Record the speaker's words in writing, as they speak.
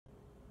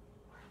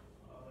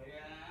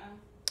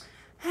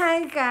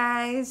Hi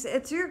guys,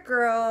 it's your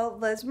girl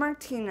Liz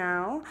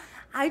Martino.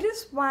 I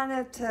just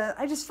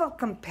felt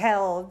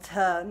compelled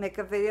to make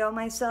a video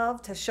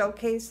myself to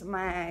showcase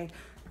my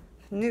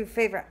new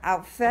favorite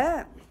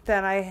outfit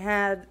that I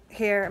had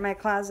here in my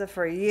closet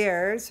for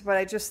years, but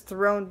I just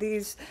thrown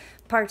these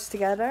parts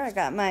together. I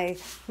got my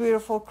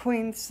beautiful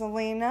Queen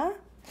Selena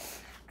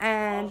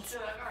and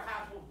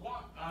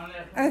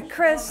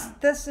Chris,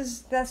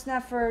 that's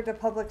not for the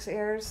public's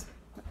ears.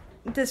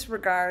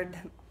 Disregard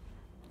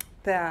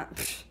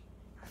that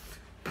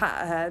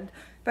pothead.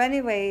 But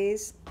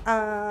anyways,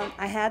 I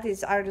had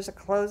these artist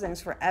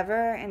clothings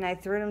forever, and I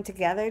threw them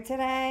together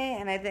today,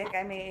 and I think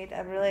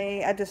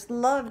I just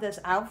love this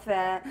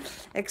outfit,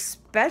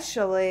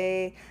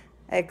 especially,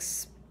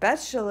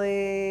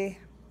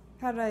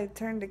 how do I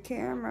turn the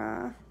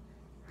camera?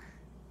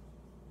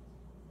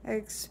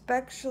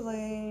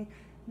 Especially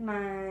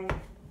my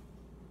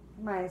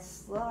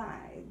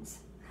slides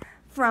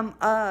from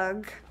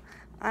UGG.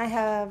 I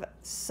have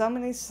so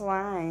many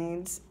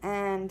slides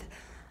and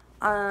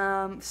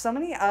so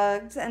many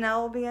Uggs, and that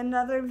will be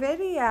another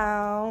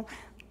video.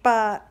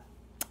 But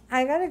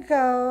I gotta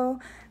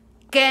go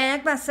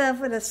gag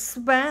myself with a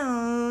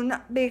spoon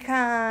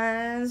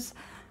because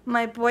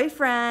my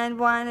boyfriend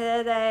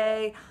wanted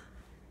a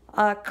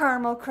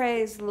caramel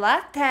crazed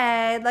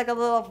latte like a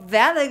little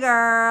valley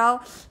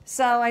girl.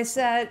 So I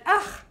said,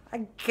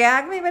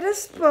 gag me with a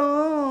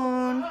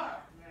spoon.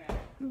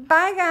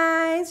 Bye,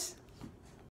 guys.